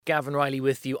Gavan Reilly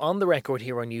with you on the record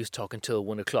here on News Talk until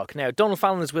 1 o'clock. Now, Donal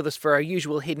Fallon is with us for our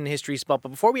usual Hidden Histories spot. But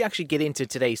before we actually get into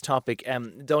today's topic,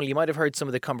 Donal, you might have heard some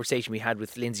of the conversation we had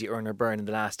with Lindsay Erner-Byrne in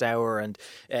the last hour and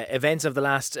events of the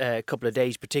last couple of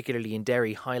days, particularly in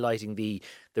Derry, highlighting the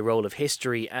role of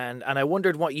history. And I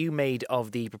wondered what you made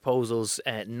of the proposals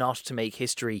not to make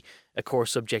history a core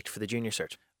subject for the junior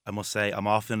cert. I must say I'm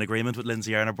often in agreement with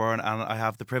Lindsay Erner-Byrne, and I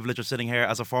have the privilege of sitting here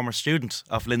as a former student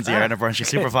of Lindsay Erner-Byrne. She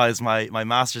supervised my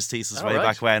master's thesis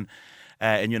back when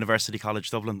in University College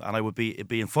Dublin, and I would be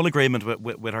in full agreement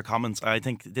with her comments. I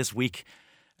think this week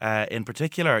in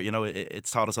particular, it's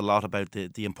taught us a lot about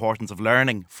the importance of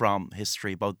learning from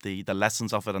history, both the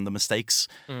lessons of it and the mistakes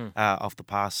of the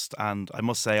past. And I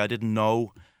must say I didn't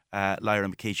know Lyra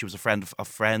McKee. She was a friend of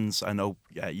friends. I know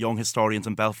young historians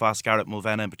in Belfast, Garrett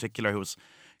Mulvenna in particular, who was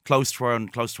close to her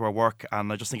and close to her work,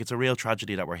 and I just think it's a real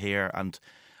tragedy that we're here. And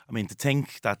I mean, to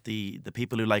think that the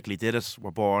people who likely did it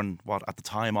were born, at the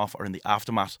time of or in the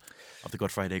aftermath of the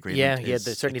Good Friday Agreement.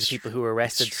 Certainly the people who were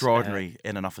arrested. Extraordinary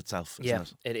in and of itself, isn't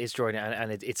it? It is extraordinary,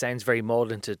 and it sounds very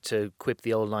maudlin to quip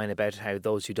the old line about how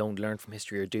those who don't learn from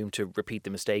history are doomed to repeat the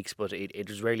mistakes, but it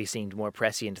has rarely seemed more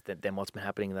prescient than what's been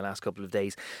happening in the last couple of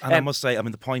days. And I must say,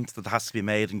 the point that has to be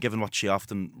made, and given what she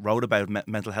often wrote about,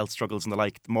 mental health struggles and the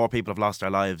like, more people have lost their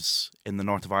lives in the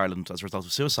north of Ireland as a result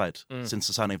of suicide since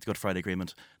the signing of the Good Friday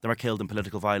Agreement. They were killed in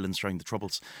political violence during the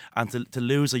Troubles, and to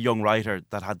lose a young writer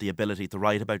that had the ability to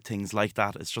write about things like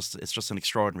that, it's just an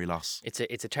extraordinary loss. It's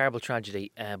a terrible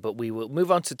tragedy, but we will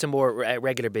move on to more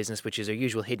regular business, which is our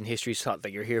usual Hidden Histories slot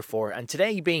that you're here for. And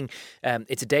today being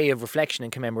it's a day of reflection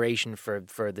and commemoration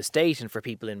for the state and for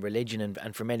people in religion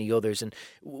and for many others. And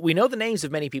we know the names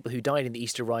of many people who died in the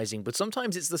Easter Rising, but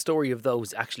sometimes it's the story of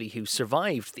those actually who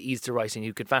survived the Easter Rising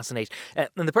who could fascinate. And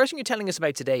the person you're telling us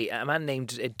about today, a man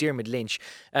named Diarmuid Lynch,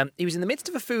 he was in the midst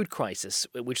of a food crisis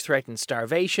which threatened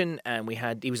starvation, and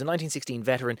he was a 1916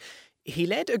 veteran. He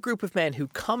led a group of men who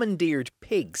commandeered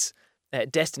pigs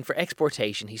destined for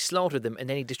exportation. He slaughtered them and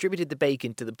then he distributed the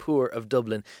bacon to the poor of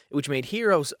Dublin, which made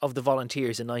heroes of the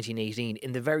volunteers in 1918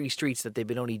 in the very streets that they'd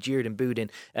been only jeered and booed in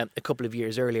a couple of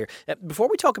years earlier. Before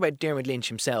we talk about Diarmuid Lynch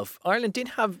himself, Ireland did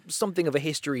have something of a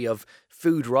history of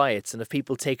food riots and of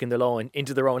people taking the law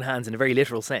into their own hands in a very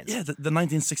literal sense. Yeah, the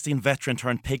 1916 veteran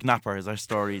turned Pignapper is our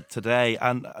story today.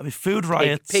 And food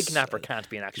riots... Pignapper can't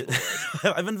be an actual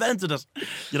word. I've invented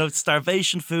it.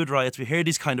 Starvation, food riots, we hear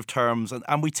these kind of terms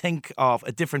and we think of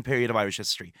a different period of Irish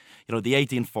history, the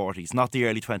 1840s, not the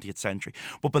early 20th century.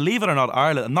 But believe it or not,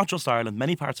 Ireland, and not just Ireland,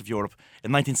 many parts of Europe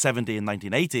in 1917 and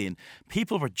 1918,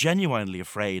 people were genuinely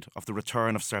afraid of the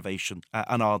return of starvation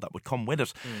and all that would come with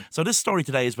it. So this story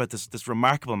today is about this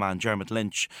remarkable man, Diarmuid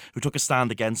Lynch, who took a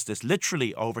stand against this,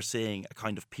 literally overseeing a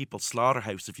kind of people's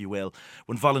slaughterhouse, if you will,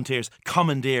 when volunteers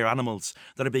commandeer animals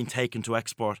that are being taken to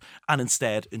export and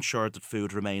instead ensured that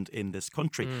food remained in this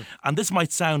country. And this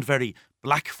might sound very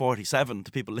Black 47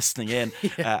 to people listening in,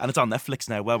 and it's on Netflix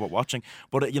now while we're watching,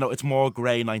 but it's more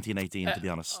grey 1918 to be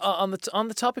honest. On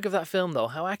the topic of that film though,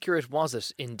 how accurate was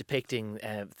it in depicting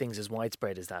things as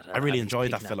widespread as that? I really enjoyed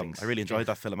that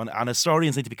film. And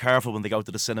historians need to be careful when they go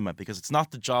to the cinema, because it's not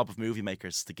the job of movie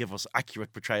makers to give us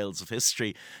accurate portrayals of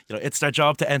history. It's their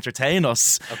job to entertain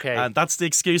us. Okay. And that's the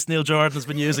excuse Neil Jordan has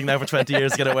been using now for 20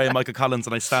 years to get away with Michael Collins,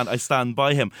 and I stand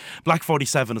by him. Black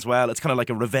 47 as well, it's kind of like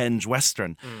a revenge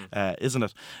western, isn't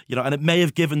it? And it may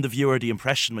have given the viewer the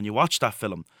impression when you watch that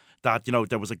film that,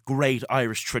 there was a great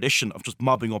Irish tradition of just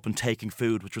mobbing up and taking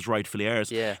food, which was rightfully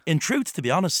ours. Yeah. In truth, to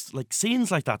be honest, scenes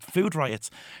like that, food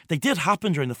riots, they did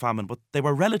happen during the famine, but they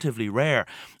were relatively rare.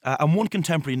 And one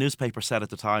contemporary newspaper said at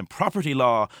the time, property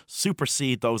law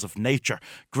supersede those of nature.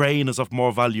 Grain is of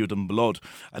more value than blood.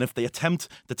 And if they attempt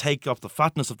to take up the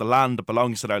fatness of the land that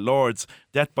belongs to their lords,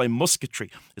 death by musketry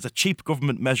is a cheap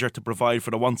government measure to provide for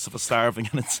the wants of a starving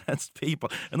and incensed people.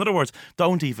 In other words,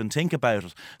 don't even think about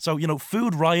it. So,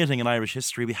 food rioting in Irish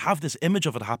history, we have this image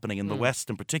of it happening in the West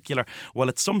in particular. While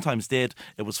it sometimes did,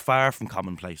 it was far from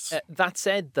commonplace. That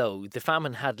said though, the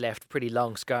famine had left pretty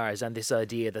long scars, and this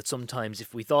idea that sometimes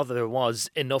if we thought that there was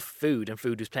enough food and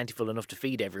food was plentiful enough to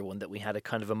feed everyone, that we had a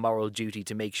kind of a moral duty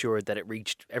to make sure that it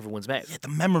reached everyone's mouth. Yeah, the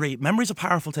memory's a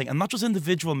powerful thing, and not just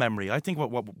individual memory. I think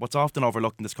what's often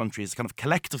overlooked in this country is kind of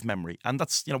collective memory, and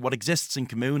that's what exists in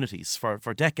communities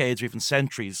for decades or even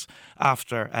centuries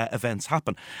after events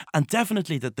happen. And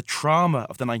definitely the trauma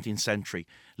of the 19th century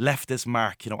left this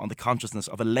mark, on the consciousness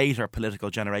of a later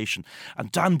political generation.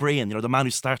 And Dan Breen, the man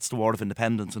who starts the War of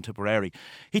Independence in Tipperary,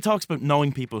 he talks about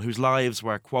knowing people whose lives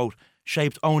were, quote,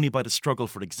 shaped only by the struggle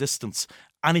for existence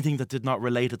anything that did not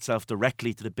relate itself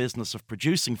directly to the business of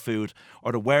producing food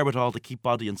or the wherewithal to keep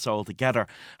body and soul together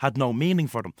had no meaning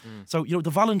for them. So, the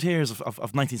volunteers of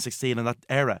 1916 and that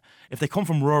era, if they come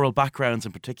from rural backgrounds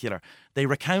in particular, they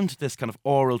recount this kind of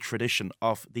oral tradition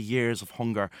of the years of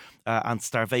hunger and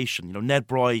starvation. Ned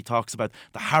Broy talks about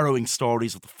the harrowing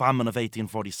stories of the famine of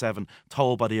 1847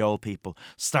 told by the old people,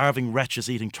 starving wretches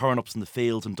eating turnips in the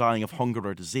fields and dying of hunger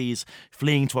or disease,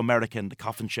 fleeing to America in the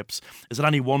coffin ships. Is it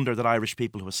any wonder that Irish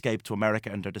people who escaped to America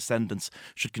and their descendants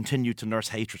should continue to nurse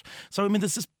hatred? So,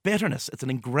 there's this bitterness. It's an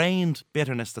ingrained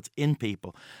bitterness that's in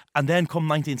people. And then come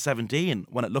 1917,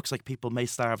 when it looks like people may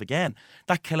starve again,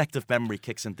 that collective memory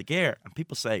kicks into gear. And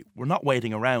people say, we're not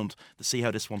waiting around to see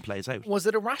how this one plays out. Was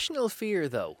it a rational fear,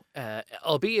 though,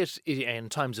 albeit in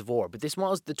times of war? But this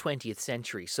was the 20th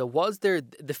century. So was there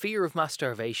the fear of mass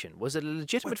starvation? Was it a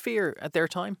legitimate fear at their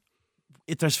time?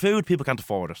 If there's food, people can't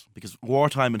afford it because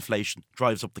wartime inflation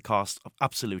drives up the cost of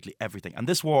absolutely everything. And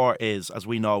this war is, as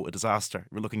we know, a disaster.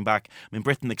 We're looking back.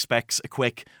 Britain expects a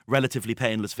quick, relatively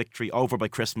painless victory over by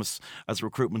Christmas, as the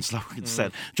recruitment slogan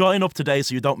said. Join up today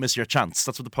so you don't miss your chance.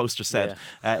 That's what the poster said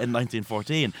in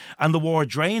 1914. And the war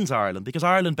drains Ireland because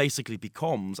Ireland basically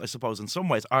becomes, I suppose, in some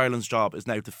ways, Ireland's job is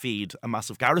now to feed a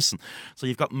massive garrison. So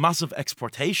you've got massive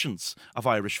exportations of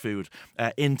Irish food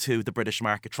into the British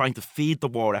market, trying to feed the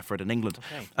war effort in England.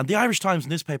 Okay. And the Irish Times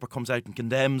newspaper comes out and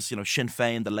condemns, Sinn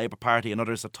Féin, the Labour Party and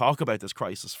others that talk about this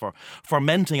crisis for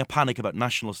fomenting a panic about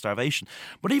national starvation.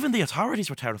 But even the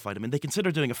authorities were terrified. They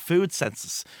considered doing a food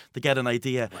census to get an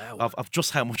idea of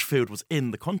just how much food was in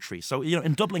the country. So,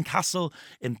 in Dublin Castle,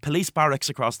 in police barracks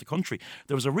across the country,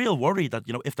 there was a real worry that,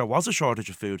 if there was a shortage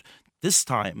of food, this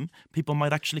time people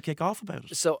might actually kick off about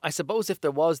it. So I suppose if there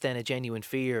was then a genuine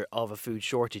fear of a food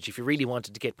shortage, if you really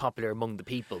wanted to get popular among the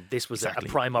people, this was a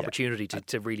prime opportunity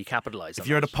to really capitalise on. If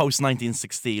you're the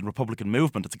post-1916 Republican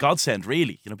movement, it's a godsend,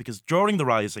 really, because during the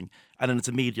Rising and in its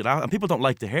immediate, and people don't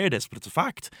like to hear this, but it's a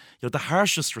fact, the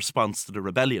harshest response to the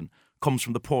rebellion comes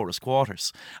from the poorest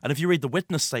quarters. And if you read the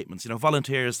witness statements,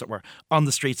 volunteers that were on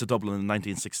the streets of Dublin in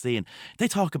 1916, they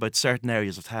talk about certain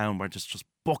areas of town where just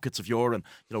buckets of urine,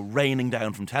 raining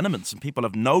down from tenements, and people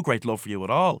have no great love for you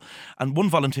at all. And one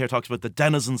volunteer talks about the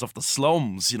denizens of the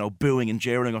slums, booing and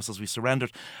jeering us as we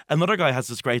surrendered. Another guy has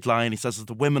this great line. He says that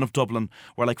the women of Dublin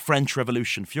were like French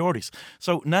Revolution furies.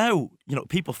 So now,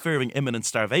 people fearing imminent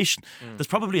starvation, there's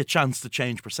probably a chance to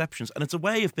change perceptions. And it's a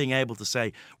way of being able to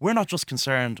say, we're not just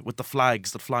concerned with the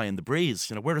flags that fly in the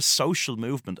breeze. We're a social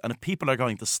movement. And if people are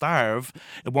going to starve,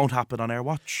 it won't happen on our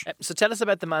watch. So tell us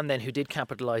about the man then who did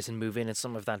capitalise and move in at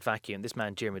some of that vacuum, this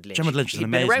man Diarmuid Lynch. Diarmuid Lynch is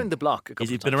amazing. He'd been around the block a couple of times.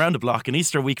 He'd been around the block, an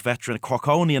Easter week veteran, a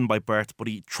Corkonian by birth, but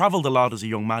he travelled a lot as a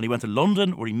young man. He went to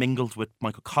London where he mingled with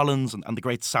Michael Collins and the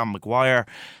great Sam Maguire.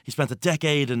 He spent a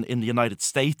decade in the United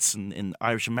States and in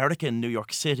Irish America, in New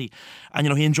York City.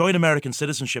 And, he enjoyed American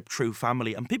citizenship through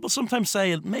family. And people sometimes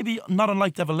say, maybe not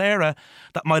unlike De Valera,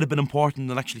 that might have been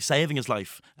important in actually saving his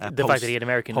life. The fact that he had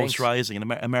American links. Post-rising and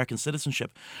American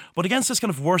citizenship. But against this kind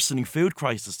of worsening food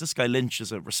crisis, this guy Lynch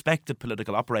is a respected political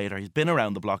operator. He's been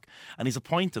around the block and he's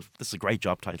appointed, this is a great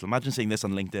job title, imagine seeing this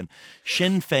on LinkedIn,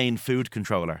 Sinn Féin Food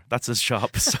Controller. That's his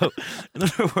job. So, in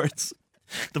other words,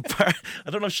 I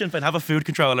don't know if Sinn Féin have a food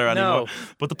controller anymore,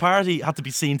 but the party had to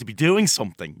be seen to be doing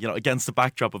something, against the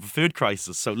backdrop of a food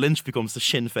crisis. So Lynch becomes the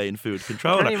Sinn Féin food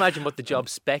controller. Can you imagine what the job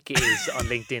spec is on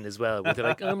LinkedIn as well? Where they're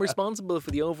like, I'm responsible for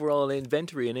the overall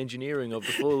inventory and engineering of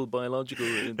the full biological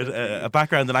a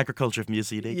background in agriculture from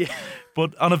UCD. Yeah.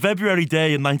 But on a February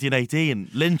day in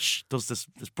 1918, Lynch does this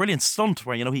brilliant stunt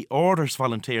where, he orders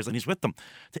volunteers, and he's with them,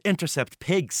 to intercept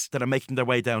pigs that are making their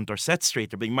way down Dorset Street.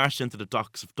 They're being marched into the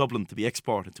docks of Dublin to be exported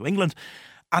to England.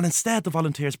 And instead, the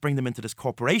volunteers bring them into this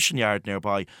corporation yard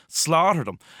nearby, slaughter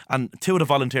them. And two of the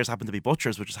volunteers happen to be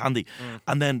butchers, which is handy.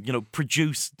 And then,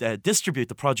 distribute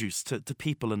the produce to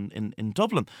people in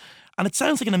Dublin. And it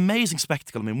sounds like an amazing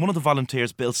spectacle. One of the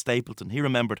volunteers, Bill Stapleton, he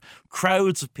remembered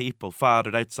crowds of people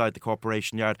fathered outside the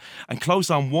corporation yard, and close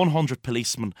on 100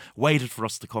 policemen waited for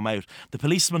us to come out. The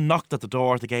policemen knocked at the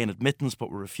door to gain admittance,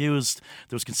 but were refused.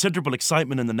 There was considerable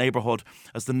excitement in the neighbourhood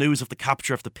as the news of the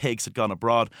capture of the pigs had gone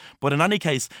abroad. But in any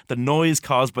case, the noise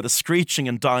caused by the screeching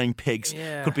and dying pigs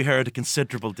could be heard a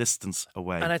considerable distance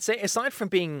away. And I'd say, aside from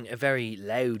being a very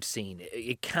loud scene,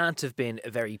 it can't have been a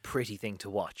very pretty thing to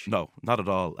watch. No, not at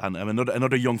all. And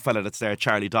another young fella that's there,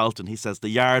 Charlie Dalton, he says, the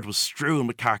yard was strewn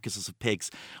with carcasses of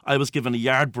pigs. I was given a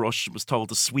yard brush and was told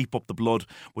to sweep up the blood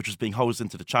which was being hosed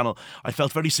into the channel. I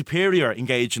felt very superior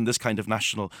engaged in this kind of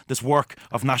this work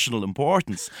of national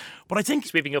importance. But I think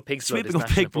sweeping up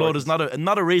pig blood is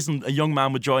not a reason a young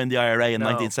man would join the IRA in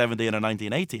 1917 or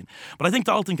 1918. But I think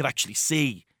Dalton could actually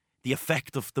see the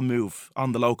effect of the move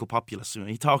on the local populace.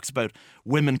 He talks about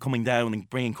women coming down and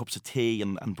bringing cups of tea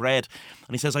and bread.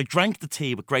 And he says, I drank the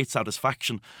tea with great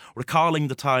satisfaction, recalling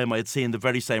the time I had seen the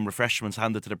very same refreshments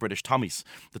handed to the British Tommies.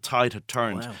 The tide had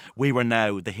turned. Wow. We were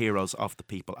now the heroes of the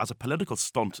people. As a political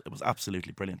stunt, it was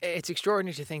absolutely brilliant. It's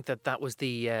extraordinary to think that was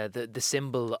the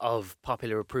symbol of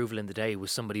popular approval in the day,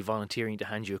 was somebody volunteering to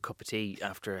hand you a cup of tea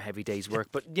after a heavy day's work.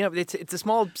 But, it's the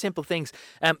small, simple things.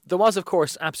 There was, of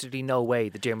course, absolutely no way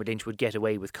that Diarmuid Lynch would get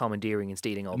away with commandeering and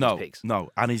stealing all these pigs. No,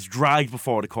 and he's dragged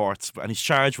before the courts and he's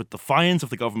charged with defiance of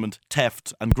the government,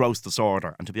 theft and gross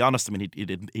disorder. And to be honest,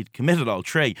 he'd committed all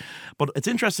three. But it's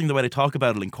interesting the way they talk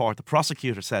about it in court. The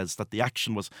prosecutor says that the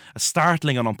action was a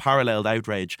startling and unparalleled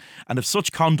outrage, and if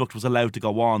such conduct was allowed to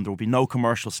go on, there would be no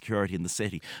commercial security in the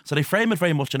city. So they frame it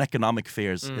very much in economic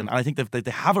fears. And I think that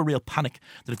they have a real panic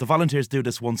that if the volunteers do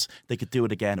this once, they could do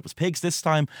it again. It was pigs this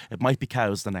time, it might be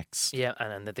cows the next. Yeah,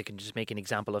 and that they can just make an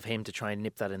example of him to try and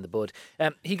nip that in the bud.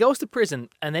 He goes to prison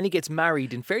and then he gets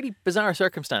married in fairly bizarre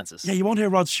circumstances. Yeah, you won't hear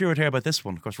Rod Stewart here about this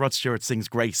one. Of course, Rod Stewart sings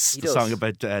Grace, the song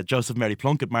about Joseph Mary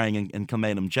Plunkett marrying in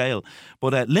Kilmainham jail.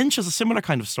 But Lynch has a similar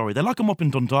kind of story. They lock him up in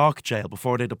Dundalk jail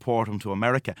before they deport him to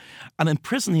America. And in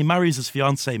prison, he marries his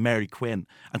fiancée, Mary Quinn.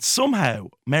 And somehow,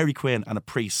 Mary Quinn and a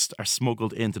priest are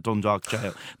smuggled into Dundalk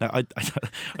jail. Now, I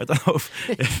don't know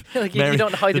if like Mary, you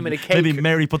don't hide them in a cake. Maybe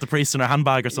Mary put the priest in her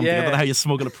handbag or something. Yeah. I don't know how you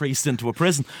smuggle a priest into a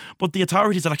prison. But the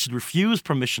authorities had actually refused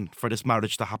permission for this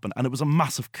marriage to happen. And it was a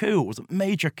massive coup. It was a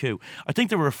major coup. I think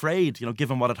they were afraid,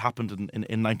 given what had happened in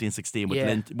 1916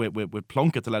 with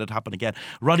Plunkett, to let it happen again.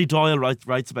 Roddy Doyle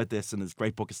writes about this in his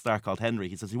great book, A Star Called Henry.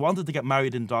 He says he wanted to get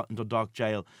married in Dundalk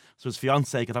jail so his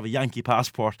fiancée could have a Yankee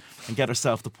passport and get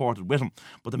herself deported with him.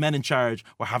 But the men in charge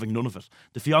were having none of it.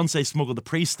 The fiancée smuggled the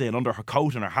priest in under her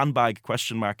coat and her handbag, ?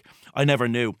 I never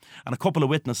knew. And a couple of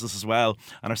witnesses as well.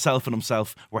 And herself and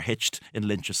himself were hitched in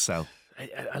Lynch's cell.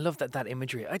 I love that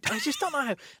imagery. I just don't know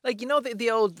how,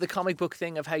 the comic book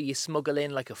thing of how you smuggle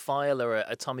in like a file or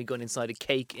a Tommy gun inside a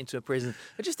cake into a prison.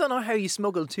 I just don't know how you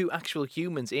smuggle two actual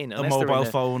humans in. A mobile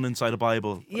phone inside a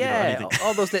Bible. Yeah,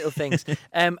 all those little things.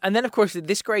 And then, of course,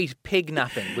 this great pig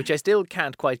napping, which I still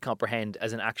can't quite comprehend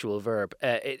as an actual verb.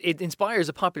 It inspires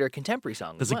a popular contemporary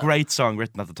song. There's a great song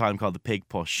written at the time called The Pig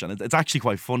Push, and it's actually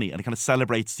quite funny, and it kind of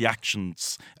celebrates the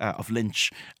actions of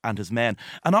Lynch and his men.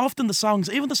 And often the songs,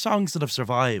 even the songs that have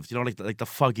survived, like the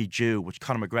Foggy Jew, which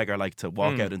Conor McGregor liked to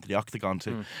walk out into the octagon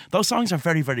to. Those songs are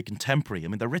very, very contemporary. I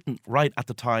mean, they're written right at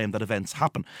the time that events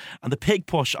happen. And the Pig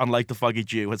Push, unlike the Foggy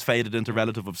Jew, has faded into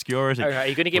relative obscurity. Are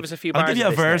you going to give us a few bars? I'll give you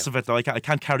a verse of it, though. I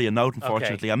can't carry a note,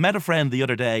 unfortunately. Okay. I met a friend the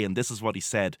other day, and this is what he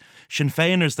said. Sinn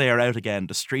Féiners, they are out again.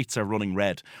 The streets are running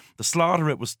red. The slaughter,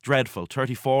 it was dreadful.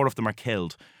 34 of them are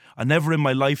killed. I never in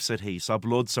my life, said he, saw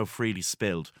blood so freely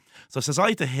spilled. So says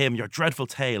I to him, your dreadful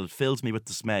tale, it fills me with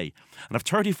dismay. And if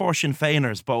 34 Sinn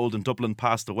Féiners bold in Dublin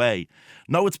passed away,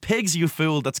 no, it's pigs, you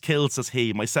fool, that's killed, says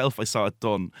he. Myself, I saw it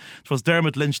done. 'Twas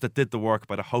Diarmuid Lynch that did the work,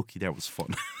 by the hokey there was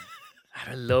fun.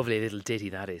 What a lovely little ditty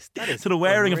that is. To the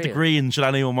wearing of the green, should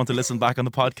anyone want to listen back on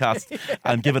the podcast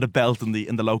and give it a belt in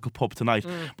the local pub tonight.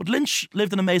 But Lynch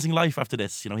lived an amazing life after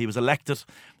this. He was elected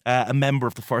a member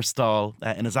of the First Dáil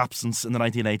in his absence in the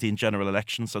 1918 general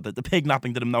election. So the pig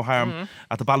napping did him no harm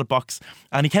at the ballot box.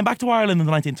 And he came back to Ireland in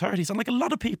the 1930s. And like a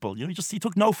lot of people, he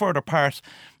took no further part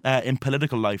in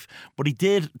political life. But he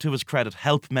did, to his credit,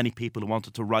 help many people who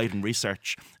wanted to write and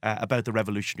research about the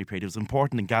revolutionary period. It was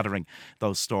important in gathering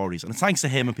those stories. And it's thanks to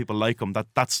him and people like him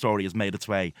that story has made its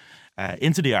way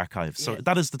into the archives. So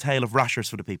that is the tale of rashers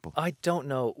for the people. I don't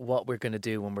know what we're going to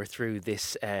do when we're through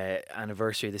this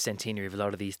anniversary, the centenary of a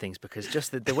lot of these things, because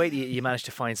just the way that you manage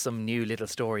to find some new little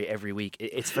story every week,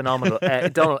 it's phenomenal.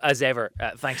 Donal, as ever,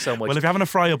 thanks so much. Well, if you're having a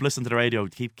fry up, listen to the radio.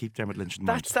 Keep Diarmuid Lynch in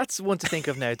mind. That's one to think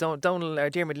of now.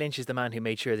 Diarmuid Lynch is the man who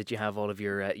made sure that you have all of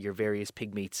your various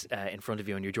pig meats in front of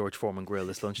you on your George Foreman grill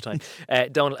this lunchtime.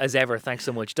 Donal, as ever, thanks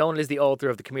so much. Donal is the author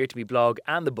of the Come Here To Me blog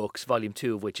and the books, volume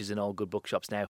 2 of which is in all good bookshops now.